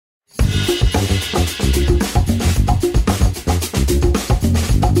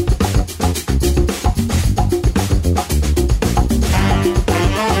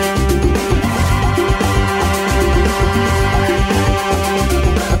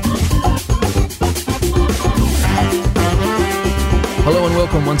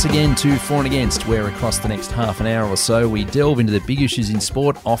welcome once again to For and Against, where across the next half an hour or so we delve into the big issues in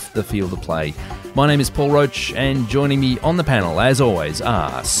sport off the field of play. My name is Paul Roach, and joining me on the panel, as always,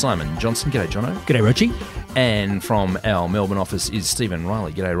 are Simon Johnson. G'day, Jono. G'day, Roachy. And from our Melbourne office is Stephen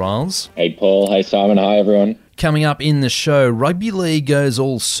Riley. G'day, Riles. Hey, Paul. Hey, Simon. Hi, everyone. Coming up in the show, Rugby League goes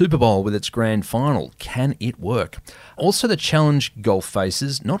all Super Bowl with its grand final. Can it work? Also, the challenge golf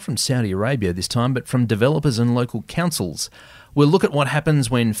faces, not from Saudi Arabia this time, but from developers and local councils. We'll look at what happens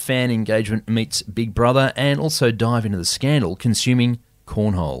when fan engagement meets Big Brother and also dive into the scandal consuming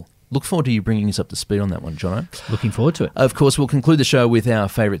cornhole. Look forward to you bringing us up to speed on that one, Jono. Looking forward to it. Of course, we'll conclude the show with our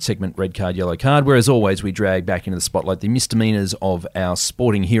favourite segment, Red Card, Yellow Card, where, as always, we drag back into the spotlight the misdemeanours of our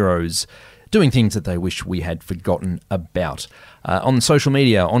sporting heroes doing things that they wish we had forgotten about. On social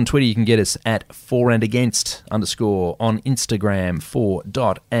media, on Twitter, you can get us at @forandagainst_, on Instagram,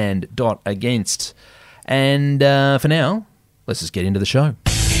 _for.and.against. And for now, let's just get into the show.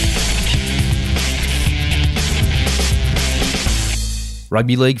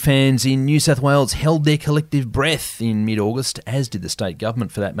 Rugby League fans in New South Wales held their collective breath in mid-August, as did the state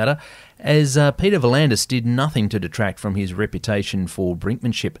government for that matter, as Peter V'landys did nothing to detract from his reputation for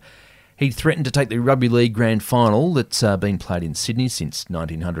brinkmanship. He threatened to take the Rugby League grand final that's been played in Sydney since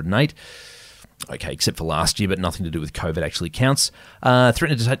 1908. Okay, except for last year, but nothing to do with COVID actually counts.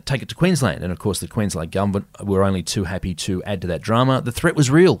 Threatened to take it to Queensland, and of course the Queensland government were only too happy to add to that drama. The threat was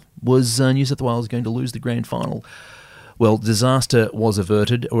real. Was New South Wales going to lose the grand final? Well, disaster was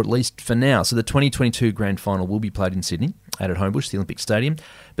averted, or at least for now. So the 2022 grand final will be played in Sydney, out at Homebush, the Olympic Stadium.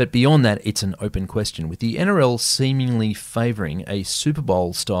 But beyond that, it's an open question, with the NRL seemingly favouring a Super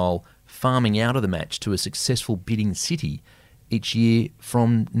Bowl-style farming out of the match to a successful bidding city each year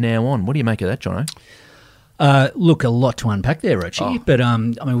from now on. What do you make of that, Jono? Look, a lot to unpack there, Roachy. But,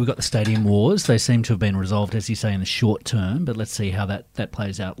 we've got the stadium wars. They seem to have been resolved, as you say, in the short term, but let's see how that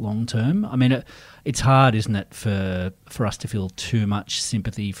plays out long term. I mean, it's hard, isn't it, for us to feel too much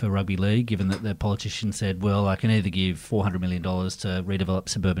sympathy for rugby league, given that the politician said, well, I can either give $400 million to redevelop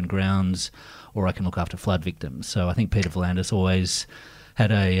suburban grounds or I can look after flood victims. So I think Peter V'landys always had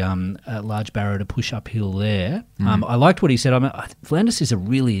a large barrow to push uphill there. I liked what he said. V'landys is a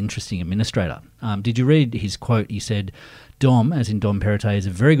really interesting administrator. Did you read his quote? He said, Dom, as in Dom Perrottet, is a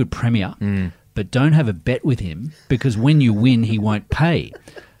very good premier, but don't have a bet with him because when you win, he won't pay.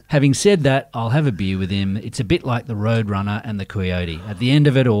 Having said that, I'll have a beer with him. It's a bit like the Roadrunner and the Coyote. At the end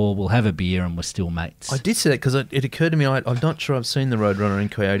of it all, we'll have a beer and we're still mates. I did say that because it occurred to me, I'm not sure I've seen the Roadrunner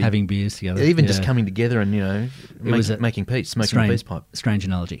and Coyote having beers together. Even just coming together and, making peace, smoking a peace pipe. Strange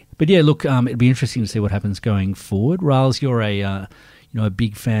analogy. But yeah, look, it'd be interesting to see what happens going forward. Riles, you're a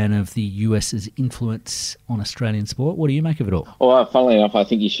big fan of the US's influence on Australian sport. What do you make of it all? Well, funnily enough, I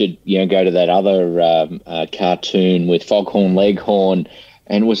think you should go to that other cartoon with Foghorn Leghorn.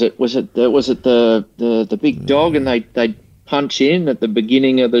 And was it the big dog, and they'd punch in at the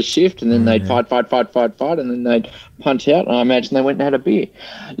beginning of the shift, and then they'd fight, and then they'd punch out. And I imagine they went and had a beer.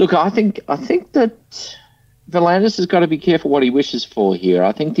 Look, I think that V'landys has got to be careful what he wishes for here.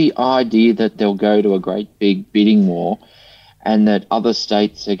 I think the idea that they'll go to a great big bidding war, and that other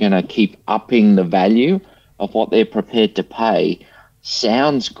states are going to keep upping the value of what they're prepared to pay,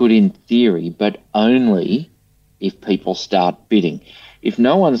 sounds good in theory, but only if people start bidding. If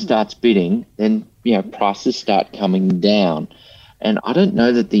no one starts bidding, then prices start coming down. And I don't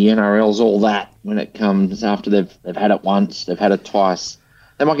know that the NRL's all that when it comes after they've had it once, they've had it twice.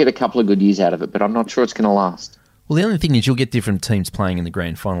 They might get a couple of good years out of it, but I'm not sure it's going to last. Well, the only thing is you'll get different teams playing in the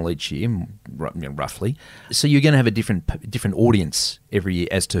grand final each year, roughly. So you're going to have a different audience every year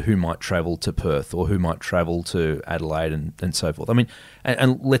as to who might travel to Perth or who might travel to Adelaide and so forth. I mean,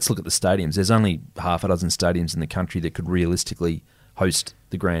 and let's look at the stadiums. There's only half a dozen stadiums in the country that could realistically host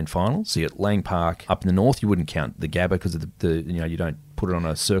the grand final. So you at Lang Park up in the north, you wouldn't count the Gabba because of the you don't put it on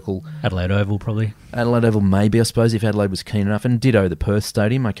a circle. Adelaide Oval probably. Adelaide Oval maybe, I suppose, if Adelaide was keen enough, and ditto the Perth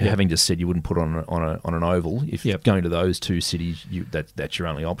Stadium. Okay, having just said you wouldn't put it on an oval. If going to those two cities, that's your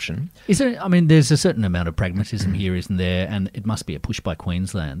only option. Is there? I mean, there's a certain amount of pragmatism here, isn't there? And it must be a push by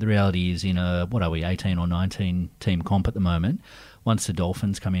Queensland. The reality is, in a 18 or 19 team comp at the moment. Once the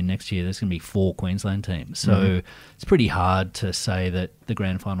Dolphins come in next year, there's going to be 4 Queensland teams. So it's pretty hard to say that the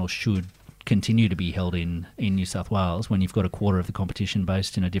grand final should continue to be held in New South Wales when you've got a quarter of the competition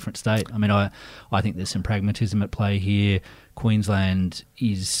based in a different state. I mean, I think there's some pragmatism at play here. Queensland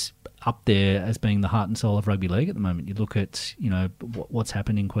is up there as being the heart and soul of rugby league at the moment. You look at what's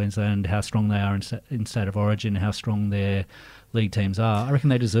happened in Queensland, how strong they are in state of origin, how strong their league teams are. I reckon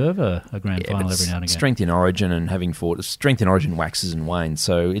they deserve a grand final every now and again. Strength in origin and having fought, strength in origin waxes and wanes.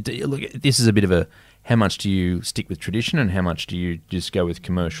 So look, this is a bit of a how much do you stick with tradition and how much do you just go with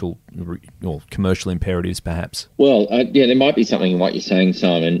commercial imperatives, perhaps? Well, there might be something in what you're saying,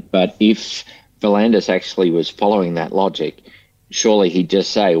 Simon, but if V'landys actually was following that logic, surely he'd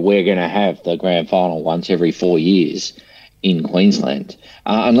just say, we're going to have the grand final once every 4 years in Queensland.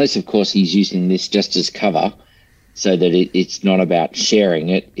 Unless, of course, he's using this just as cover so that it's not about sharing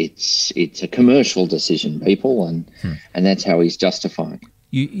it. It's a commercial decision, people, and that's how he's justifying.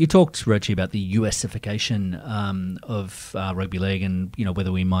 You talked, Rochi, about the USification of rugby league and,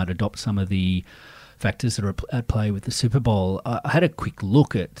 whether we might adopt some of the factors that are at play with the Super Bowl. I had a quick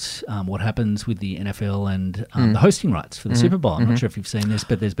look at what happens with the NFL and the hosting rights for the Super Bowl. I'm not sure if you've seen this,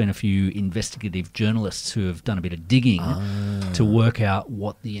 but there's been a few investigative journalists who have done a bit of digging to work out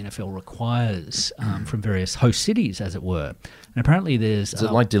what the NFL requires from various host cities, as it were. And apparently there's... Is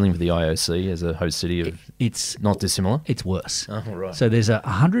it like dealing with the IOC as a host city? It's not dissimilar? It's worse. Oh, right. So there's a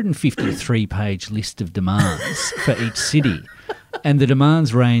 153-page list of demands for each city. And the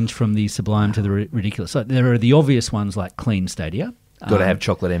demands range from the sublime to the ridiculous. So there are the obvious ones like clean stadia. Got to have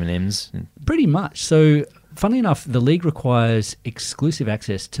chocolate M&Ms. Pretty much. So, funnily enough, the league requires exclusive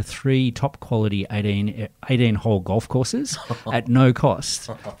access to 3 top-quality 18-hole golf courses at no cost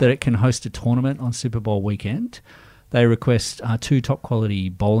that it can host a tournament on Super Bowl weekend. They request 2 top-quality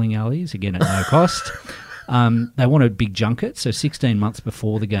bowling alleys, again at no cost. They want a big junket, so 16 months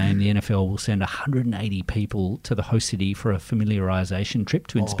before the game, the NFL will send 180 people to the host city for a familiarisation trip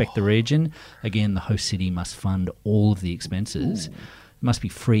to inspect the region. Again, the host city must fund all of the expenses. There must be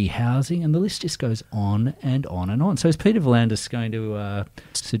free housing, and the list just goes on and on and on. So is Peter V'landys going to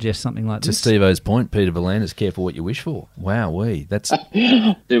suggest something like this? To Steve-O's point, Peter V'landys, careful what you wish for. Wowee, that's...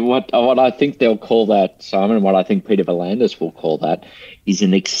 What I think they'll call that, Simon, and what I think Peter V'landys will call that is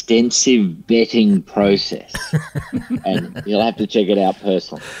an extensive vetting process. And you'll have to check it out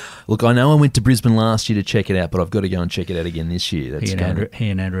personally. Look, I know I went to Brisbane last year to check it out, but I've got to go and check it out again this year. He and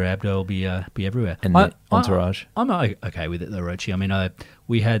Andrew Abdo will be everywhere. And the entourage. I'm okay with it, though, Rochi. I mean,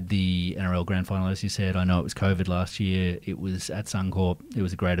 we had the NRL Grand Final, as you said. I know it was COVID last year. It was at Suncorp. It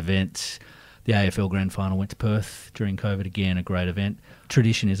was a great event. The AFL Grand Final went to Perth during COVID, again, a great event.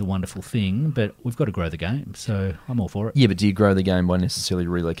 Tradition is a wonderful thing, but we've got to grow the game, so I'm all for it. Yeah, but do you grow the game by necessarily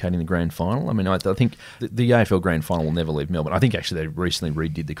relocating the Grand Final? I mean, I think the AFL Grand Final will never leave Melbourne. I think actually they recently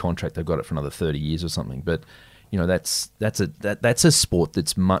redid the contract. They've got it for another 30 years or something, but that's a sport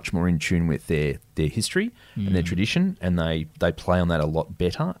that's much more in tune with their history and their tradition, and they play on that a lot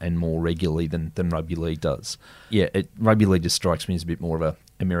better and more regularly than rugby league does. Yeah, rugby league just strikes me as a bit more of a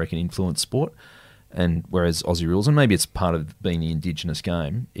American influenced sport, and whereas Aussie rules, and maybe it's part of being the Indigenous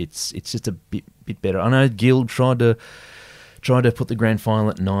game, it's just a bit better. I know Guild tried to put the grand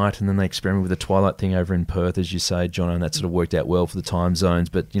final at night, and then they experimented with the twilight thing over in Perth, as you say, John, and that sort of worked out well for the time zones.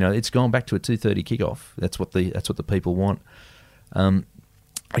 But it's gone back to a 2:30 kickoff. That's what the people want.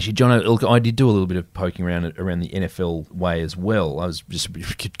 Actually, John, I did do a little bit of poking around the NFL way as well. I was just a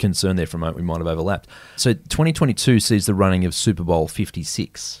bit concerned there for a moment we might have overlapped. So 2022 sees the running of Super Bowl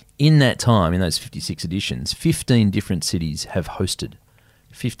 56. In that time, in those 56 editions, 15 different cities have hosted.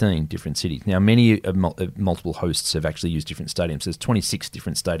 15 different cities. Now, many multiple hosts have actually used different stadiums. There's 26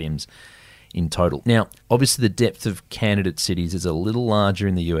 different stadiums in total. Now, obviously, the depth of candidate cities is a little larger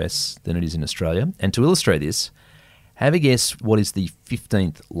in the US than it is in Australia. And to illustrate this, have a guess what is the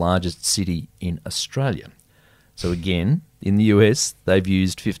 15th largest city in Australia. So again, in the US, they've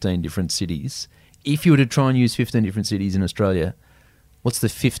used 15 different cities. If you were to try and use 15 different cities in Australia, what's the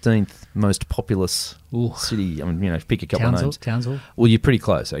 15th most populous city? I mean, pick a couple of names. Townsville? Well, you're pretty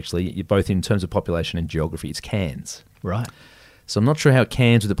close, actually. You're both in terms of population and geography. It's Cairns. Right. So I'm not sure how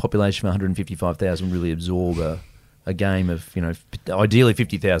Cairns, with a population of 155,000, really absorb a game of, ideally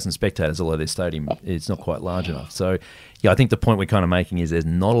 50,000 spectators, although their stadium is not quite large enough. So, yeah, I think the point we're kind of making is there's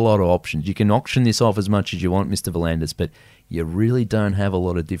not a lot of options. You can auction this off as much as you want, Mr. V'landys, but you really don't have a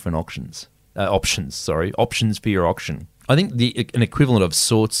lot of different options for your auction. I think an equivalent of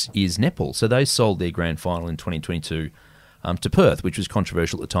sorts is Netball. So they sold their grand final in 2022 to Perth, which was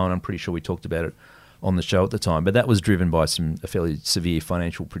controversial at the time. I'm pretty sure we talked about it on the show at the time, but that was driven by a fairly severe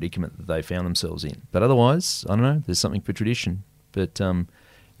financial predicament that they found themselves in. But otherwise, I don't know, there's something for tradition. But it'll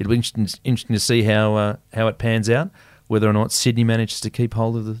be interesting to see how it pans out, whether or not Sydney manages to keep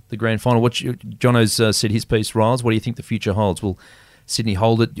hold of the grand final. Jono's said his piece, Riles. What do you think the future holds? Will Sydney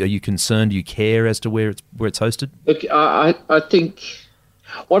hold it? Are you concerned? Do you care as to where it's hosted? Look, I think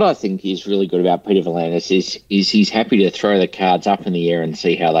what I think is really good about Peter V'landys is he's happy to throw the cards up in the air and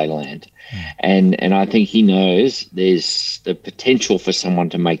see how they land. And I think he knows there's the potential for someone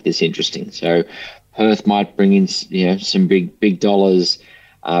to make this interesting. So Perth might bring in some big dollars.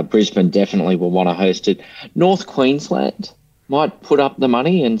 Brisbane definitely will want to host it. North Queensland might put up the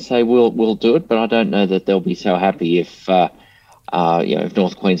money and say we'll do it, but I don't know that they'll be so happy if if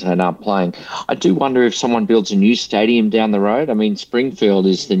North Queensland aren't playing. I do wonder if someone builds a new stadium down the road. I mean, Springfield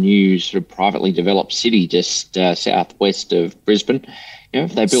is the new sort of privately developed city just southwest of Brisbane.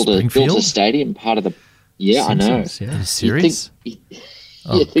 If they build a stadium, part of the Simpsons, I know. Yeah. Are you serious?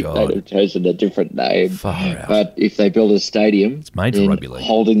 You think they'd have chosen a different name. Far out. But if they build a stadium, It's made for rugby league.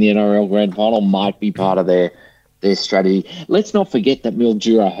 holding the NRL Grand Final might be part of their strategy. Let's not forget that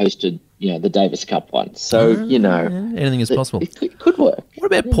Mildura hosted, the Davis Cup once. So, anything is possible. It could work. What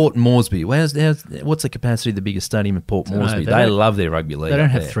about Port Moresby? What's the capacity of the biggest stadium at Port Moresby? They love their rugby league. They don't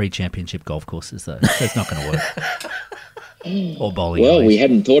up have there. 3 championship golf courses, though. So it's not going to work. Or bowling. Well, alleys. we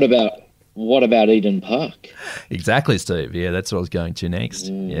hadn't thought about what about Eden Park? Exactly, Steve. Yeah, that's what I was going to next.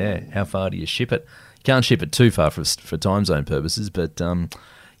 Yeah, how far do you ship it? Can't ship it too far for time zone purposes, but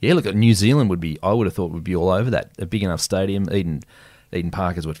look, New Zealand I would have thought would be all over that. A big enough stadium. Eden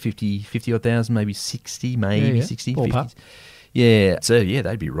Park is what, 50 odd thousand, maybe 60, maybe 60, Ballpark. 50. Yeah, so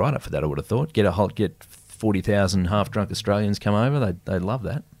they'd be right up for that. I would have thought. Get 40,000 half drunk Australians come over. They'd love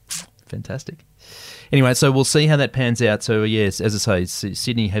that. Fantastic. Anyway, so we'll see how that pans out. So, yes, as I say,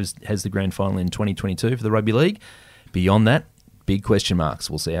 Sydney has the grand final in 2022 for the Rugby League. Beyond that, big question marks.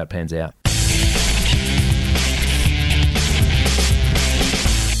 We'll see how it pans out.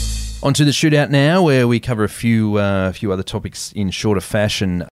 On to the shootout now, where we cover a few other topics in shorter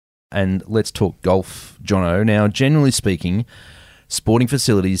fashion. And let's talk golf, Jono. Now, generally speaking, sporting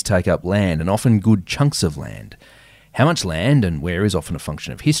facilities take up land, and often good chunks of land. How much land and where is often a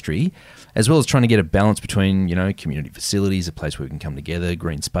function of history, as well as trying to get a balance between, community facilities, a place where we can come together,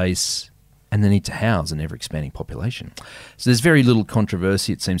 green space, and the need to house an ever-expanding population. So there's very little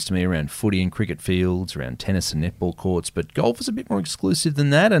controversy, it seems to me, around footy and cricket fields, around tennis and netball courts, but golf is a bit more exclusive than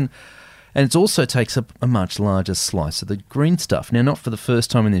that, and it also takes up a much larger slice of the green stuff. Now, not for the first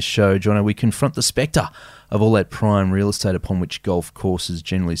time in this show, Jono, we confront the spectre of all that prime real estate upon which golf courses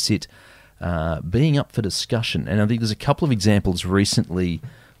generally sit, being up for discussion. And I think there's a couple of examples recently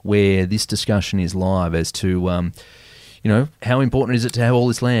where this discussion is live as to, how important is it to have all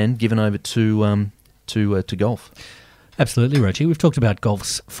this land given over to golf? Absolutely, Rochi. We've talked about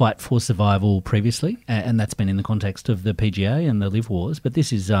golf's fight for survival previously, and that's been in the context of the PGA and the Live Wars, but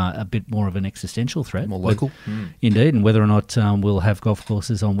this is a bit more of an existential threat. More local. Indeed, and whether or not we'll have golf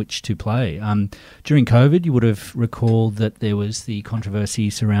courses on which to play. During COVID, you would have recalled that there was the controversy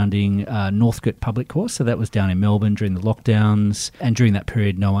surrounding Northcote Public Course, so that was down in Melbourne during the lockdowns, and during that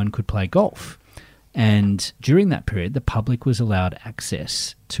period no one could play golf. And during that period, the public was allowed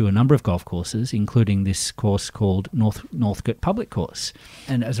access to a number of golf courses, including this course called Northcote Public Course.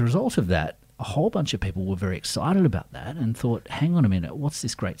 And as a result of that, a whole bunch of people were very excited about that and thought, hang on a minute, what's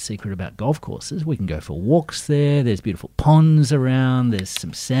this great secret about golf courses? We can go for walks there. There's beautiful ponds around. There's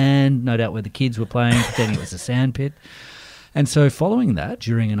some sand, no doubt where the kids were playing, pretending it was a sand pit. And so following that,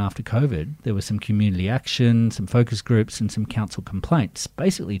 during and after COVID, there was some community action, some focus groups and some council complaints,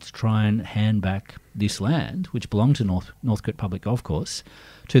 basically to try and hand back this land, which belonged to Northcote Public Golf Course,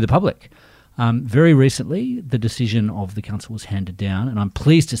 to the public. Very recently, the decision of the council was handed down, and I'm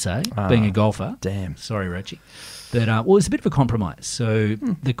pleased to say, being a golfer... Damn. Sorry, Rochi. But, it was a bit of a compromise. So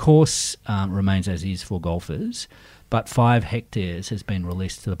the course remains as is for golfers, but 5 hectares has been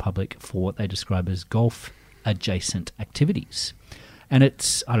released to the public for what they describe as golf adjacent activities. And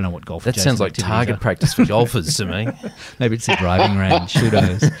it's, I don't know what golf That adjacent sounds like activities target are. practice for golfers to me. Maybe it's a driving range, who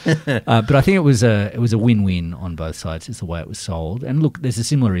knows. But I think it was a win-win on both sides, is the way it was sold. And look, there's a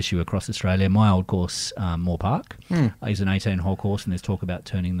similar issue across Australia. My old course, Moore Park, is an 18-hole course, and there's talk about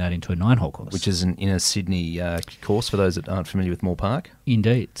turning that into a 9-hole course. Which is an inner Sydney course, for those that aren't familiar with Moore Park.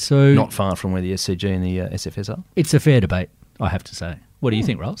 Indeed. So Not far from where the SCG and the SFS are. it's a fair debate, I have to say. What do you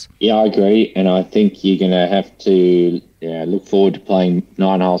think, Rolls? Yeah, I agree, and I think you're going to have to look forward to playing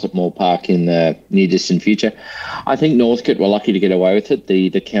 9 holes at Moore Park in the near distant future. I think Northcote were lucky to get away with it.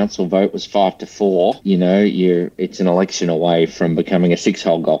 The council vote was 5-4. It's an election away from becoming a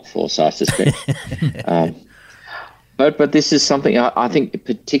 6-hole golf course, I suspect. But this is something I think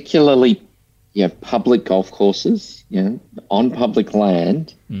particularly public golf courses, on public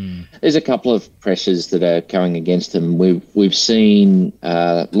land. There's a couple of pressures that are going against them. We've seen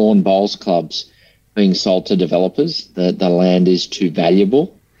lawn bowls clubs being sold to developers. The land is too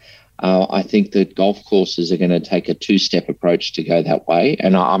valuable. I think that golf courses are going to take a 2-step approach to go that way.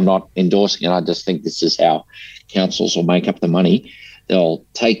 And I'm not endorsing it. I just think this is how councils will make up the money. They'll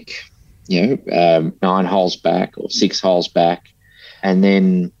take, 9 holes back or 6 holes back, and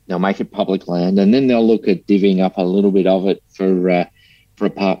then they'll make it public land. And then they'll look at divvying up a little bit of it for for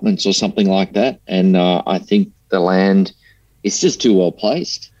apartments or something like that. And I think the land is just too well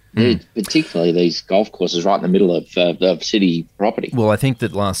placed. Particularly these golf courses right in the middle of city property. Well, I think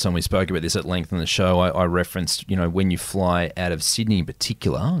that last time we spoke about this at length on the show, I referenced, when you fly out of Sydney in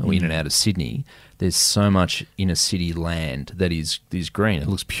particular, or in and out of Sydney, there's so much inner city land that is green. It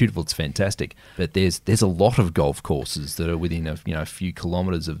looks beautiful. It's fantastic. But there's a lot of golf courses that are within a few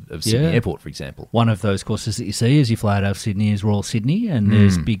kilometres of Sydney Airport, for example. One of those courses that you see as you fly out of Sydney is Royal Sydney, and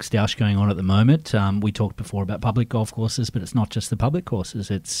there's big stoush going on at the moment. We talked before about public golf courses, but it's not just the public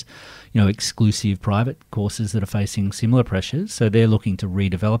courses. It's exclusive private courses that are facing similar pressures. So they're looking to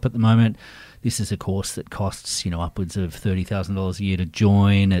redevelop at the moment. This is a course that costs upwards of $30,000 a year to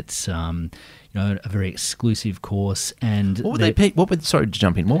join. It's a very exclusive course. And what would they pay? Sorry to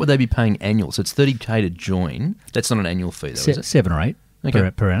jump in. What would they be paying annual? So it's $30K to join. That's not an annual fee, though, is it? 7 or 8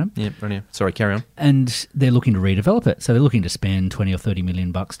 per annum. Yeah, brilliant. Sorry, carry on. And they're looking to redevelop it. So they're looking to spend 20 or 30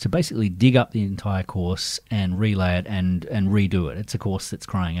 million bucks to basically dig up the entire course and relay it and redo it. It's a course that's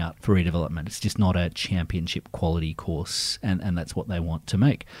crying out for redevelopment. It's just not a championship quality course, and that's what they want to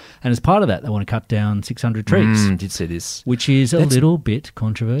make. And as part of that, they want to cut down 600 trees. Did see this. Which is a little bit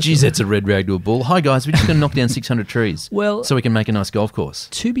controversial. Geez, that's a red rag to a bull. Hi, guys, we're just going to knock down 600 trees so we can make a nice golf course.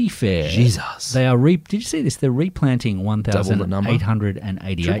 To be fair, Jesus. They are did you see this? They're replanting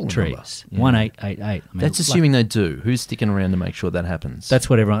 1,888 trees. 1888. That's assuming they do. Who's sticking around to make sure that happens? That's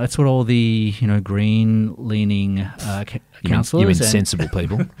what all the green leaning councillors, you mean sensible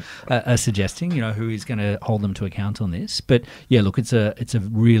people, are suggesting. Who is going to hold them to account on this? But yeah, look, it's a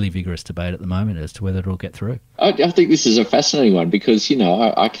really vigorous debate at the moment as to whether it'll get through. I think this is a fascinating one because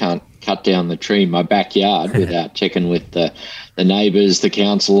I can't cut down the tree in my backyard without checking with the neighbours, the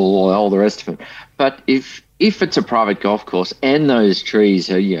council, all the rest of it. But if it's a private golf course and those trees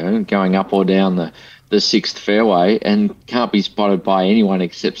are going up or down the sixth fairway and can't be spotted by anyone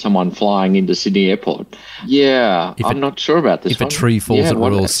except someone flying into Sydney Airport, I'm not sure about this. If a tree falls at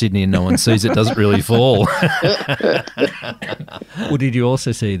Royal Sydney and no one sees it, does it really fall? Well, did you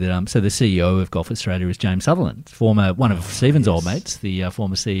also see that? So the CEO of Golf Australia is James Sutherland, one of Stephen's old mates, the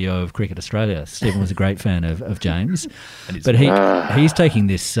former CEO of Cricket Australia. Stephen was a great fan of James, but he's taking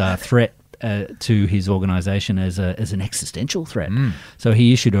this threat to his organisation as an existential threat. So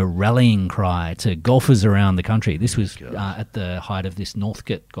he issued a rallying cry to golfers around the country. This was at the height of this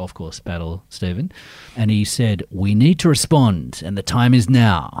Northcote golf course battle, Stephen. And he said, "We need to respond, and the time is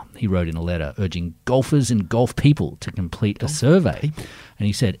now." He wrote in a letter urging golfers and golf people to complete a survey. And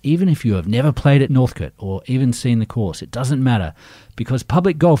he said, "Even if you have never played at Northcote or even seen the course, it doesn't matter, because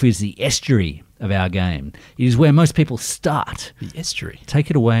public golf is the estuary of our game. It is where most people start. The estuary.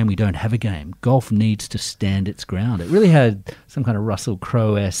 Take it away and we don't have a game. Golf needs to stand its ground." It really had some kind of Russell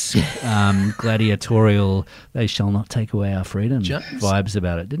Crowe-esque gladiatorial, they shall not take away our freedom vibes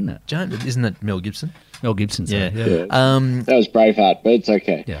about it, didn't it? Isn't that Mel Gibson? Mel Gibson, yeah. That was Braveheart, but it's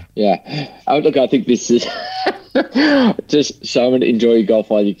okay. Yeah. Look, I think this is just Simon, enjoy your golf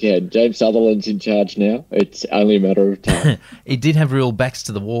while you can. James Sutherland's in charge now. It's only a matter of time. It did have real backs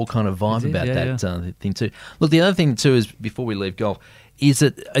to the wall kind of vibe about that thing too. Look, the other thing too is, before we leave golf, is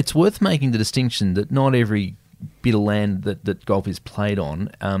that it's worth making the distinction that not every bit of land that golf is played on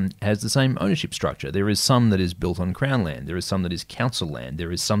has the same ownership structure. There is some that is built on Crown land. There is some that is council land.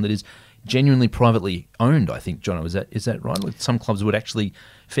 There is some that is genuinely privately owned, I think, Jono. Is that right? Like, some clubs would actually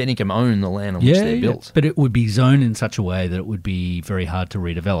fair income own the land on which they're built. But it would be zoned in such a way that it would be very hard to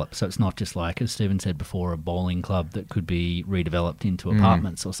redevelop. So it's not just like, as Stephen said before, a bowling club that could be redeveloped into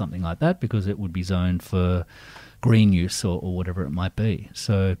apartments or something like that, because it would be zoned for green use or whatever it might be.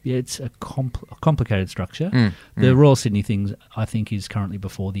 So yeah, it's a complicated structure. The Royal Sydney thing, I think, is currently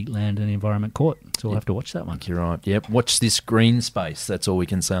before the Land and Environment Court. So we'll have to watch that one. You're right. Yep. Watch this green space. That's all we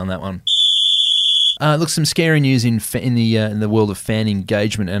can say on that one. Look, some scary news in the world of fan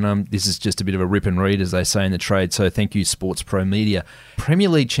engagement, and this is just a bit of a rip and read, as they say in the trade, so thank you, Sports Pro Media. Premier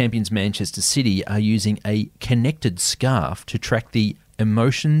League champions Manchester City are using a connected scarf to track the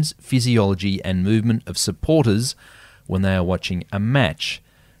emotions, physiology and movement of supporters when they are watching a match.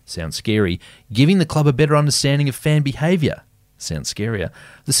 Sounds scary. Giving the club a better understanding of fan behaviour. Sounds scarier.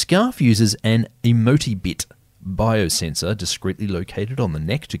 The scarf uses an Emotibit biosensor discreetly located on the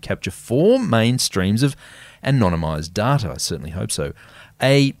neck to capture 4 main streams of anonymised data. I certainly hope so.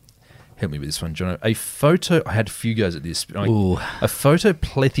 Help me with this one, John. I had a few goes at this. A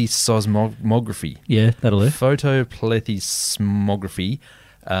photoplethysmography. Yeah, that'll do. Photoplethysmography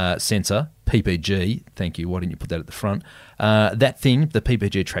sensor, PPG. Thank you. Why didn't you put that at the front? That thing, the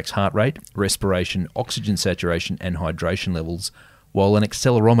PPG, tracks heart rate, respiration, oxygen saturation and hydration levels, while an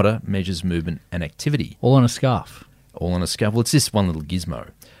accelerometer measures movement and activity. All on a scarf. all on a scaffold. It's just one little gizmo.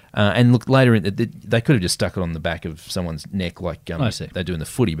 And look, later, they could have just stuck it on the back of someone's neck like they do in the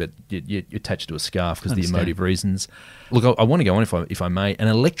footy, but you attach it to a scarf because of the emotive reasons. Look, I want to go on, if I may. An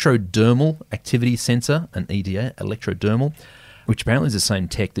electrodermal activity sensor, an EDA, electrodermal, which apparently is the same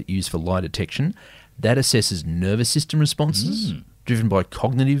tech that used for lie detection, that assesses nervous system responses driven by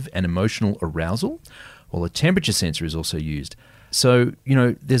cognitive and emotional arousal, while a temperature sensor is also used. So,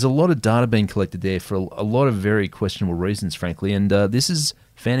 there's a lot of data being collected there for a lot of very questionable reasons, frankly, and this is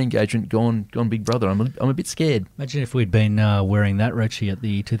fan engagement gone big brother. I'm a bit scared. Imagine if we'd been wearing that, Rochi, at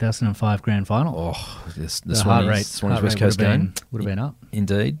the 2005 Grand Final. Oh, the Swannies West Coast game would have been up.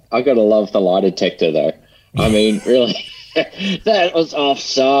 Indeed. I got to love the lie detector, though. I mean, really, that was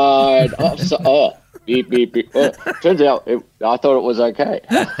offside. Oh, beep, beep, beep. Oh, turns out I thought it was okay.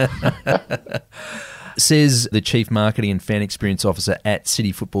 Says the Chief Marketing and Fan Experience Officer at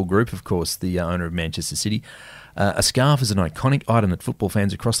City Football Group, of course, the owner of Manchester City. A scarf is an iconic item that football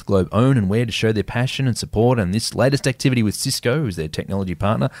fans across the globe own and wear to show their passion and support, and this latest activity with Cisco, who's their technology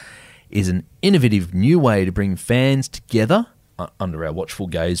partner, is an innovative new way to bring fans together, under our watchful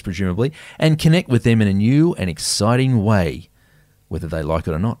gaze presumably, and connect with them in a new and exciting way, whether they like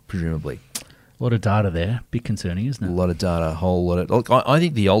it or not, presumably. A lot of data there. Bit concerning, isn't it? A lot of data, a whole lot of... Look, I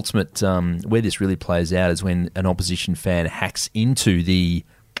think the ultimate, where this really plays out is when an opposition fan hacks into the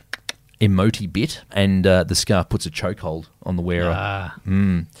emoji bit and the scarf puts a chokehold on the wearer.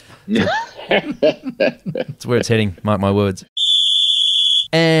 That's where it's heading, mark my words.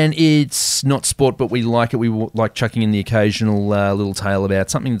 And it's not sport, but we like it. We like chucking in the occasional little tale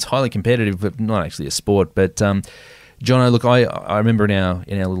about something that's highly competitive, but not actually a sport. But Jono, look, I remember in our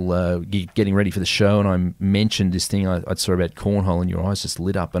little getting ready for the show, and I mentioned this thing I saw about cornhole, and your eyes just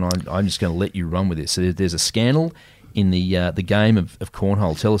lit up, and I'm just going to let you run with this. So there's a scandal in the game of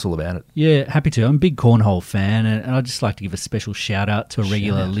cornhole. Tell us all about it. Yeah, happy to. I'm a big cornhole fan, and I'd just like to give a special shout out to a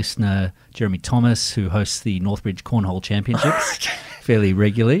regular listener, Jeremy Thomas, who hosts the Northbridge Cornhole Championships fairly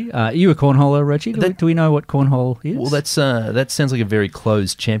regularly. Are you a cornholer, Reggie? Do we know what cornhole is? Well, that sounds like a very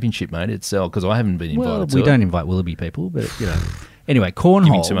closed championship, mate. It's because I haven't been invited to it. We don't invite Willoughby people, but Anyway, cornhole.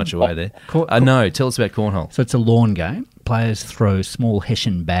 Giving too much away there. No, tell us about cornhole. So it's a lawn game. Players throw small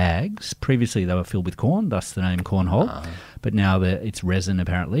Hessian bags. Previously, they were filled with corn, thus the name cornhole. But now it's resin,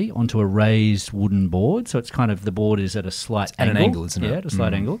 apparently, onto a raised wooden board. So it's kind of the board is at a slight angle. At an angle, isn't it? Yeah, at a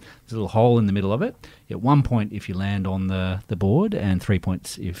slight angle. There's a little hole in the middle of it. You get 1 point if you land on the board and 3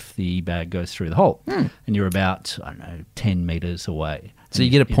 points if the bag goes through the hole. And you're about, 10 metres away. So you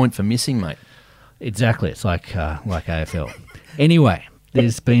get a point for missing, mate. Exactly. It's like AFL. Anyway,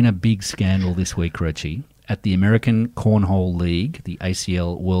 there's been a big scandal this week, Rochi, at the American Cornhole League, the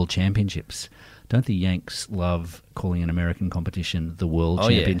ACL World Championships. Don't the Yanks love calling an American competition the World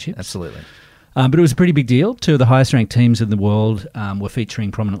Championships? Yeah, absolutely. But it was a pretty big deal. Two of the highest-ranked teams in the world were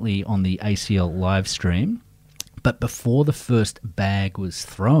featuring prominently on the ACL live stream. But before the first bag was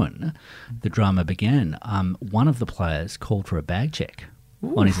thrown, the drama began. One of the players called for a bag check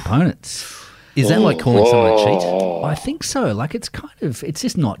on his opponents. Is that like calling someone a cheat? I think so. It's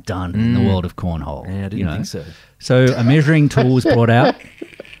just not done in the world of cornhole. Yeah, I didn't think so. So a measuring tool was brought out,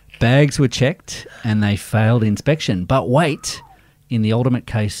 bags were checked, and they failed inspection. But wait, in the ultimate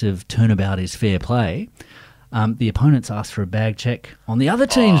case of turnabout is fair play, the opponents asked for a bag check on the other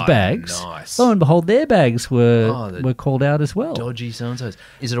team's bags. Nice. Lo and behold, their bags were called out as well. Dodgy so-and-sos.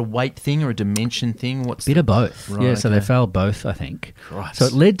 Is it a weight thing or a dimension thing? Bit of both. Right, so they failed both, I think. Christ. So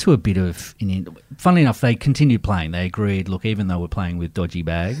it led to a bit of... Funnily enough, they continued playing. They agreed, look, even though we're playing with dodgy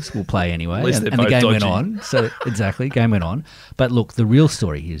bags, we'll play anyway. At least and they're the both game dodgy. went on. So exactly, game went on. But look, the real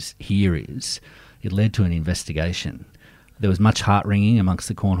story is it led to an investigation. There was much heart-wringing amongst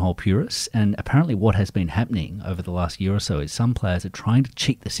the cornhole purists, and apparently what has been happening over the last year or so is some players are trying to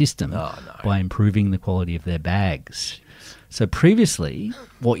cheat the system by improving the quality of their bags. So previously,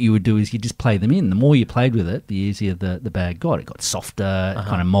 what you would do is you just play them in. The more you played with it, the easier the bag got. It got softer, it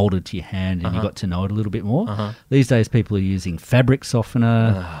kind of moulded to your hand, and you got to know it a little bit more. These days, people are using fabric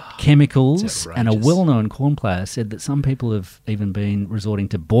softener, chemicals, and a well-known corn player said that some people have even been resorting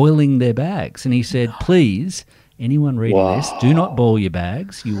to boiling their bags. And he said, please... anyone reading this, do not boil your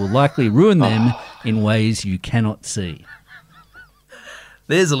bags. You will likely ruin them in ways you cannot see.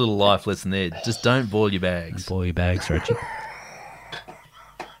 There's a little life lesson there. Just don't boil your bags. Don't boil your bags, Richard.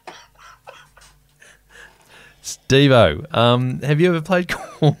 Steve-O, have you ever played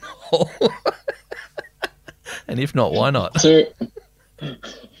cornhole? And if not, why not? So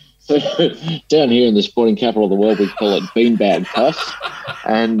down here in the sporting capital of the world, we call it beanbag toss.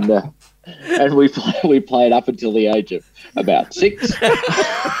 And we played up until the age of about 6.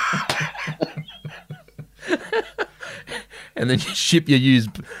 And then you ship your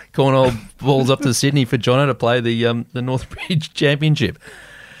used cornhole balls up to Sydney for Jono to play the Northbridge Championship.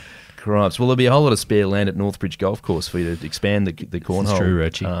 Cripes. Well, there'll be a whole lot of spare land at Northbridge Golf Course for you to expand the cornhole. That's true,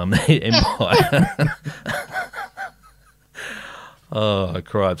 Roachie. Empire. Oh,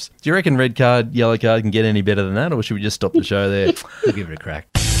 cripes. Do you reckon red card, yellow card can get any better than that, or should we just stop the show there? We'll give it a crack.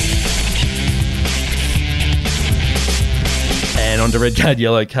 And on to red card,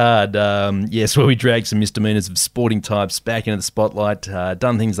 yellow card. Yes, where we dragged some misdemeanors of sporting types back into the spotlight,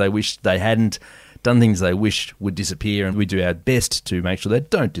 done things they wish they hadn't, done things they wish would disappear, and we do our best to make sure they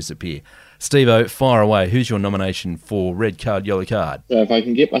don't disappear. Steve-O, fire away. Who's your nomination for red card, yellow card? So if I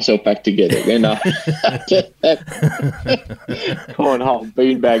can get myself back together, then cornhole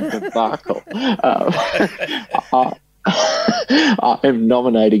beanbag debacle. I am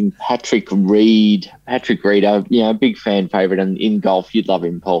nominating Patrick Reed. Patrick Reed, a big fan favourite, and in golf, you'd love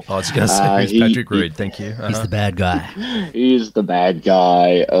him, Paul. I was going to say, who's Patrick Reed? Thank you. He's the bad guy. He is the bad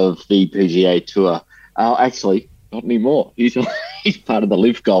guy of the PGA Tour. Actually, not anymore. He's part of the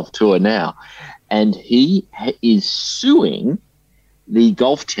Live Golf Tour now, and he is suing the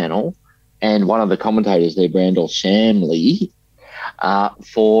Golf Channel and one of the commentators there, Brandel Shamley,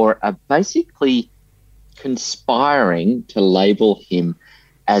 for basically conspiring to label him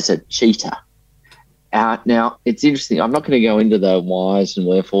as a cheater. Now, it's interesting. I'm not going to go into the whys and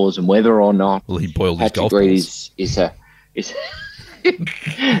wherefores and whether or not he boiled his golf Reed balls. is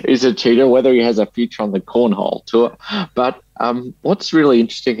a cheater, whether he has a future on the cornhole tour. But what's really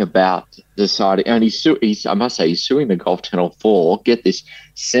interesting about deciding, and I must say, he's suing the Golf Channel for, get this,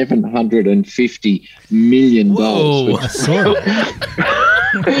 $750 million. Whoa.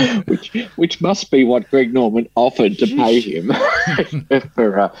 which must be what Greg Norman offered to pay him.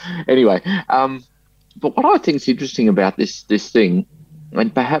 Anyway, but what I think is interesting about this thing,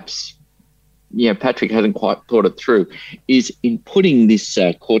 and perhaps Patrick hasn't quite thought it through, is in putting this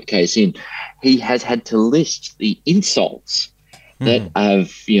court case in, he has had to list the insults that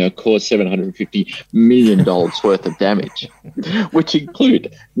have caused $750 million worth of damage, which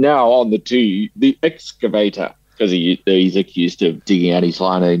include now on the tee the excavator, because he's accused of digging out his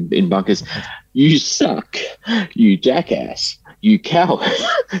line in bunkers. You suck, you jackass, you coward,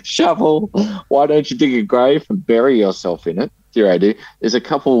 shovel, why don't you dig a grave and bury yourself in it? Here I do. There's a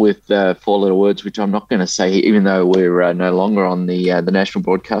couple with 4 little words, which I'm not going to say, even though we're no longer on the national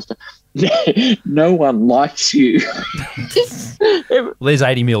broadcaster. No one likes you. Well, there's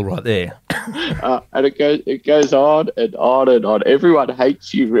 80 mil right there. And it goes on and on and on. Everyone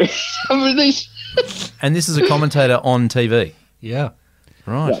hates you. And this is a commentator on TV. Yeah.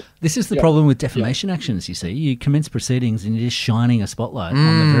 Right. Yeah. This is the problem with defamation actions, you see. You commence proceedings and you're just shining a spotlight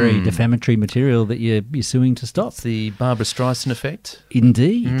on the very defamatory material that you're suing to stop. It's the Barbara Streisand effect.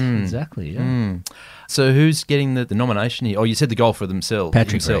 Indeed. Exactly, yeah. So who's getting the nomination here? Oh, you said the golfer themselves.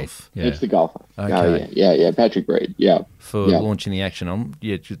 Patrick himself. Reed. Yeah. It's the golfer. Okay. Oh, yeah, Patrick Reed, yeah. For launching the action on.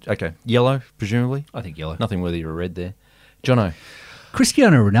 Yeah, okay. Yellow, presumably? I think yellow. Nothing worthy of a red there. Jono.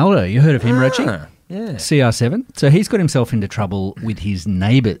 Cristiano Ronaldo, you heard of him, Roachie? Yeah. CR7. So he's got himself into trouble with his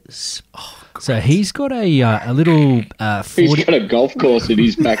neighbours. Oh, so he's got a little 40... He's got a golf course in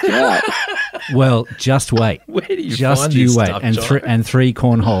his backyard. Well, just wait. Where do you just find you this wait, stuff, and John? and 3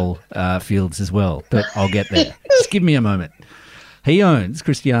 cornhole fields as well. But I'll get there. Just give me a moment.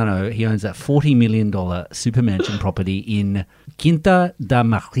 Cristiano owns that $40 million super mansion property in Quinta da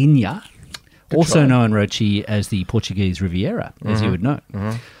Marinha, also known, Roachie, as the Portuguese Riviera, as you would know.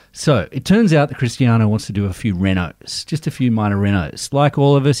 So it turns out that Cristiano wants to do a few renos, just a few minor renos. Like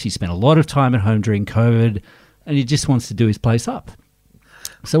all of us, he spent a lot of time at home during COVID, and he just wants to do his place up.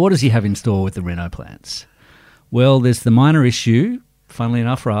 So what does he have in store with the reno plans? Well, there's the minor issue, funnily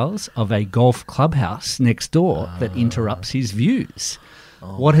enough, Riles, of a golf clubhouse next door that interrupts his views.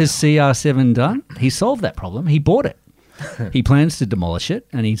 What has CR7 done? He solved that problem. He bought it. He plans to demolish it,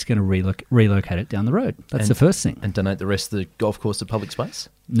 and he's going to relocate it down the road. That's the first thing. And donate the rest of the golf course to public space?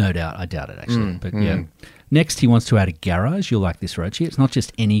 No doubt. I doubt it, actually. But yeah. Next, he wants to add a garage. You'll like this, Roachie. It's not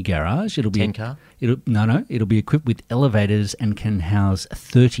just any garage. It'll be 10-car? It'll be equipped with elevators and can house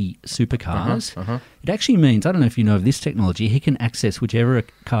 30 supercars. It actually means, I don't know if you know of this technology, he can access whichever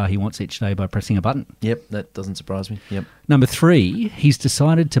car he wants each day by pressing a button. Yep, that doesn't surprise me. Yep. Number 3, he's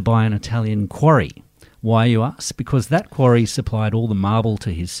decided to buy an Italian quarry. Why, you ask? Because that quarry supplied all the marble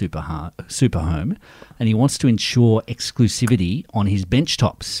to his super home, and he wants to ensure exclusivity on his bench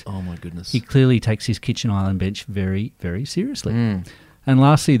tops. Oh, my goodness. He clearly takes his kitchen island bench very, very seriously. And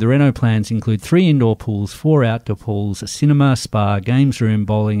lastly, the reno plans include 3 indoor pools, 4 outdoor pools, a cinema, spa, games room,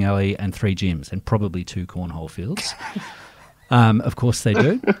 bowling alley, and 3 gyms, and probably 2 cornhole fields. Of course they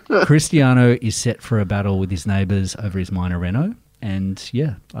do. Cristiano is set for a battle with his neighbours over his minor Renault. And,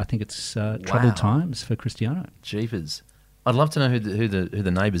 yeah, I think it's troubled times for Cristiano. Jeepers. I'd love to know who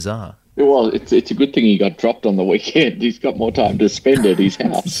the neighbours are. Well, it's a good thing he got dropped on the weekend. He's got more time to spend at his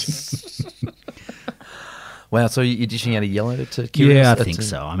house. Wow, so you're dishing out a yellow to Kyrgios? Yeah, I think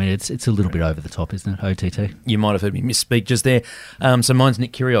so. I mean, it's a little bit over the top, isn't it, OTT? You might have heard me misspeak just there. So mine's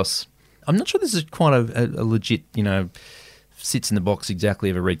Nick Kyrgios. I'm not sure this is quite a legit, sits in the box exactly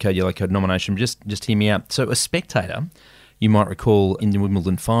of a red card, yellow card nomination. Just hear me out. So a spectator, you might recall, in the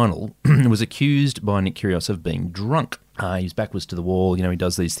Wimbledon final, was accused by Nick Kyrgios of being drunk. His back was to the wall. He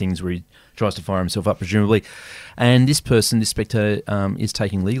does these things where he tries to fire himself up, presumably. And this spectator, is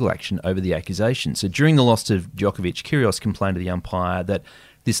taking legal action over the accusation. So during the loss to Djokovic, Kyrgios complained to the umpire that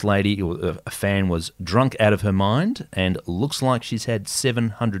this lady, or a fan, was drunk out of her mind and looks like she's had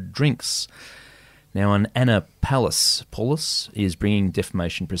 700 drinks. Now, an Anna Paulus is bringing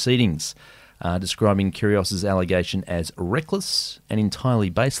defamation proceedings, describing Kyrgios' allegation as reckless and entirely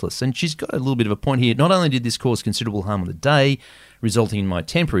baseless. And she's got a little bit of a point here. Not only did this cause considerable harm on the day, resulting in my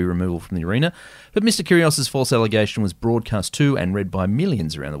temporary removal from the arena, but Mr. Kyrgios' false allegation was broadcast to and read by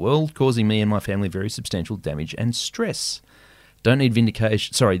millions around the world, causing me and my family very substantial damage and stress. The need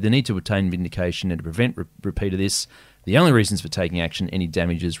to obtain vindication and to prevent repeat of this. The only reasons for taking action, any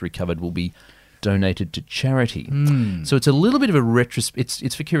damages recovered will be donated to charity. So it's a little bit of a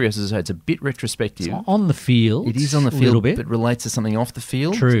it's for Kyrgios, as I say, it's a bit retrospective. It's on the field. It is on the field, but relates to something off the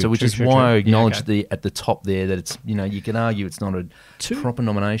field. Which is why I acknowledged at the top there that it's, you can argue it's not a proper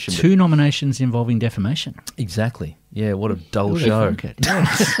nomination. Two nominations involving defamation. Exactly. Yeah, what a dull show.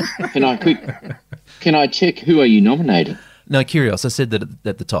 Can I check who are you nominating? No, Kyrgios. I said that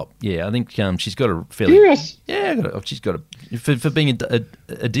at the top. Yeah, I think she's got a fairly... Kyrgios? Yeah, she's got a... For being a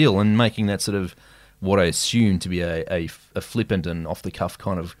deal and making that sort of what I assume to be a flippant and off-the-cuff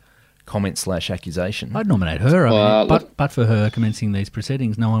kind of comment/accusation. I'd nominate her. But for her commencing these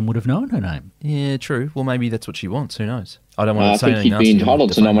proceedings, no one would have known her name. Yeah, true. Well, maybe that's what she wants. Who knows? I don't want to say anything. I think he'd be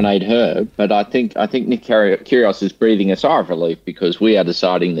entitled to nominate her, but I think Nick Kyrgios is breathing a sigh of relief because we are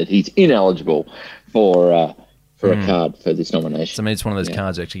deciding that he's ineligible for a card for this nomination. So, I mean, it's one of those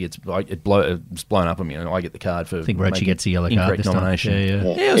cards that actually gets it's blown up on me, and I get the card for. I think Rochi gets a yellow card this nomination.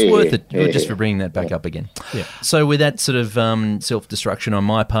 Time. Yeah, it was worth it just for bringing that back up again. Yeah. So, with that sort of self-destruction on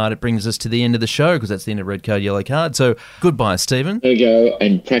my part, it brings us to the end of the show because that's the end of red card, yellow card. So, goodbye, Stephen. There you go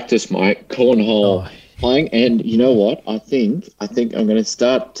and practice my cornhole playing. And you know what? I think I'm going to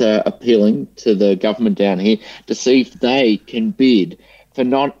start appealing to the government down here to see if they can bid for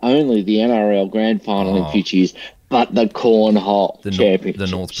not only the NRL Grand Final in future years, but the Cornhole Championship. The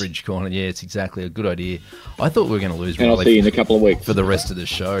Northbridge Corner, yeah, it's exactly a good idea. I thought we were going to lose. And I'll see you in a couple of weeks for the rest of the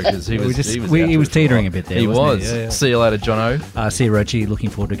show because he was teetering a bit there. He was. Yeah. See you later, Jono. See you, Rochi. Looking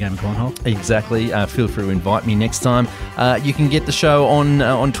forward to a game of Cornhole. Exactly. Feel free to invite me next time. You can get the show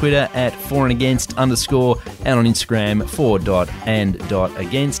on Twitter at @for_and_against_ and on Instagram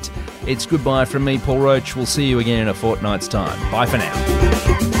 @for_and_against. It's goodbye from me, Paul Roach. We'll see you again in a fortnight's time. Bye for now.